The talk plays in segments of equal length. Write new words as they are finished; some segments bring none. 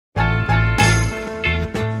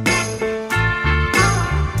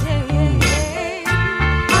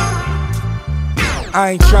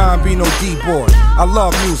I ain't trying to be no D-boy. I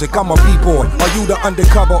love music, I'm a B-boy. Are you the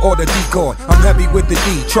undercover or the decoy? I'm heavy with the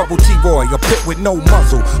D, trouble T-Roy. A pit with no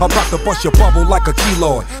muzzle, about to bust your bubble like a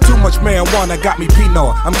keloid. Too much marijuana got me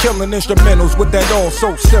Pinot. I'm killing instrumentals with that all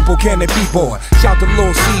so simple, can it be, boy? Shout to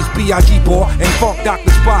Lil C's, B.I.G. boy. And Funk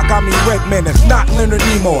Dr. Spock, I mean Redman, it's not Leonard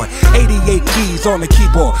Nimoy. 88 keys on the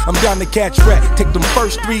keyboard, I'm down to catch rat. Take them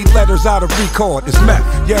first 3 letters out of record. It's meth,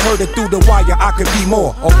 you heard it through the wire, I could be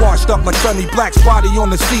more. Or washed up like Sonny Black's body on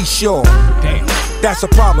the seashore. Damn, that's a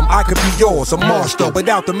problem, I could be yours. A monster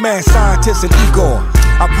without the mad scientist and Igor.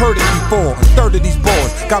 I've heard it before, a third of these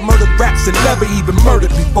boys got murdered raps and never even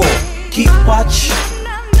murdered before. Keep watch,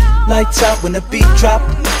 lights out when the beat drop.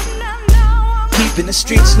 Keeping the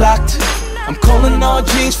streets locked. I'm calling all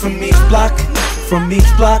G's from each block, from each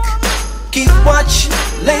block. Keep watch,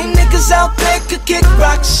 lame niggas out there could kick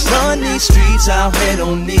rocks. Run these streets out here,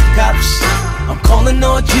 don't need cops. I'm calling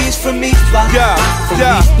all G's from each block, from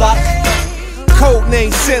each block. Code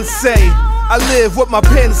name Sensei, I live what my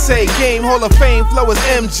pen say. Game Hall of Fame flow is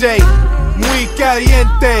MJ. Muy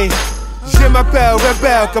caliente, je m'appelle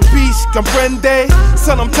Rebel, capiche, comprende?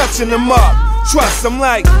 Son, I'm touching them up. Trust, I'm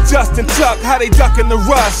like Justin Tuck, how they ducking the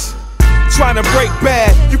rush. Trying to break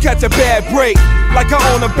bad, you catch a bad break. Like I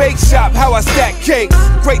own a bake shop, how I stack cakes.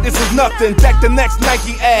 Greatness is nothing, deck the next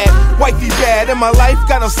Nike ad. Wifey bad, and my life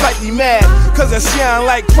got them slightly mad. Cause I shine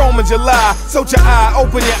like chrome in July. So your eye,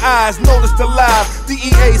 open your eyes, notice the live.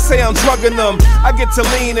 DEA say I'm drugging them. I get to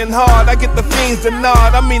leaning hard, I get the fiends to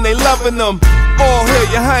nod. I mean they loving them. All here,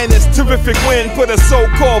 your highness, terrific wind. Put a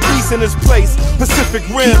so-called beast in his place, Pacific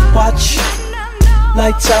Rim. Keep watch,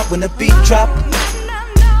 lights out when the beat drop.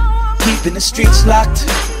 Keeping the streets locked.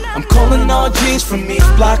 I'm calling all G's from each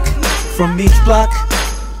block, from each block.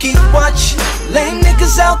 Keep watch, lame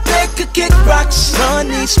niggas out there could kick rocks. Run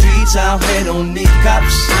these streets out here, don't need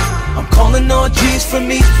cops. I'm calling all G's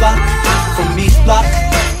from each block, from each block.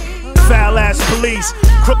 Foul ass police,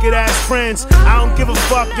 crooked ass friends. I don't give a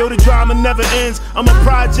fuck, yo, the drama never ends. I'm a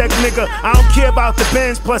project nigga, I don't care about the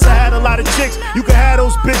Benz. Plus I had a lot of chicks, you can have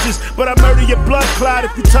those bitches, but I murder your blood clot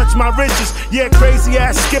if you touch my riches. Yeah, crazy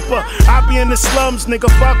ass skipper, I be in the slums, nigga.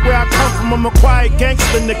 Fuck where I come from, I'm a quiet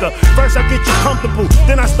gangster nigga. First I get you comfortable,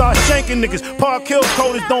 then I start shanking niggas. Park Hill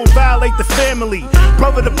coders don't violate the family.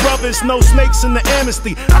 Brother to brothers, no snakes in the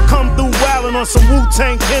amnesty. I come through wildin' on some Wu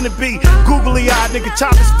Tang Clan. Googly eyed nigga,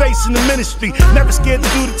 chop his face in the ministry. Never scared to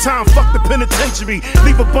do the time, fuck the penitentiary.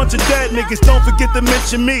 Leave a bunch of dead niggas, don't forget to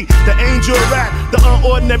mention me. The angel rap, the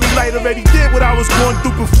unordinary light already did what I was going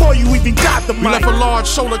through before you even got the mic. We left a large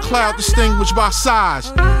solar cloud distinguished by size.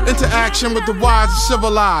 Interaction with the wise and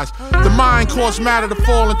civilized. The mind caused matter to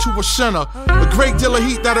fall into a center. A great deal of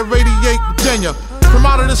heat that irradiate within ya. From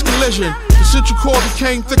out of this collision, the central core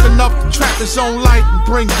became thick enough to trap its own light and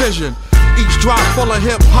bring vision. Each drop full of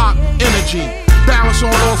hip-hop energy. Balance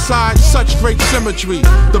on all sides, such great symmetry.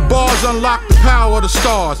 The bars unlock the power of the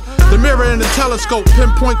stars. The mirror in the telescope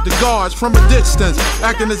pinpoint the guards from a distance,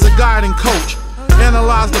 acting as a guiding coach.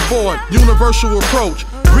 Analyze the board, universal approach.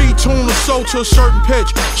 Retune the soul to a certain pitch,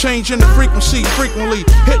 changing the frequency frequently,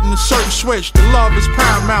 hitting a certain switch. The love is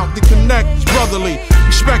paramount, the connect is brotherly.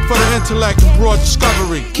 Respect for the intellect and broad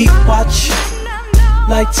discovery. Keep watch,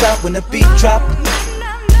 lights out when the beat drop.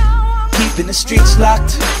 Keeping the streets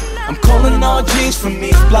locked. I'm calling all G's from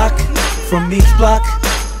each block, from each block.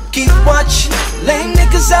 Keep watch, lame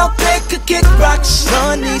niggas out there could kick rocks.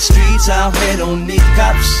 Run these streets out here, don't need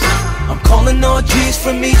cops. I'm calling all G's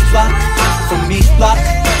from each block, from each block.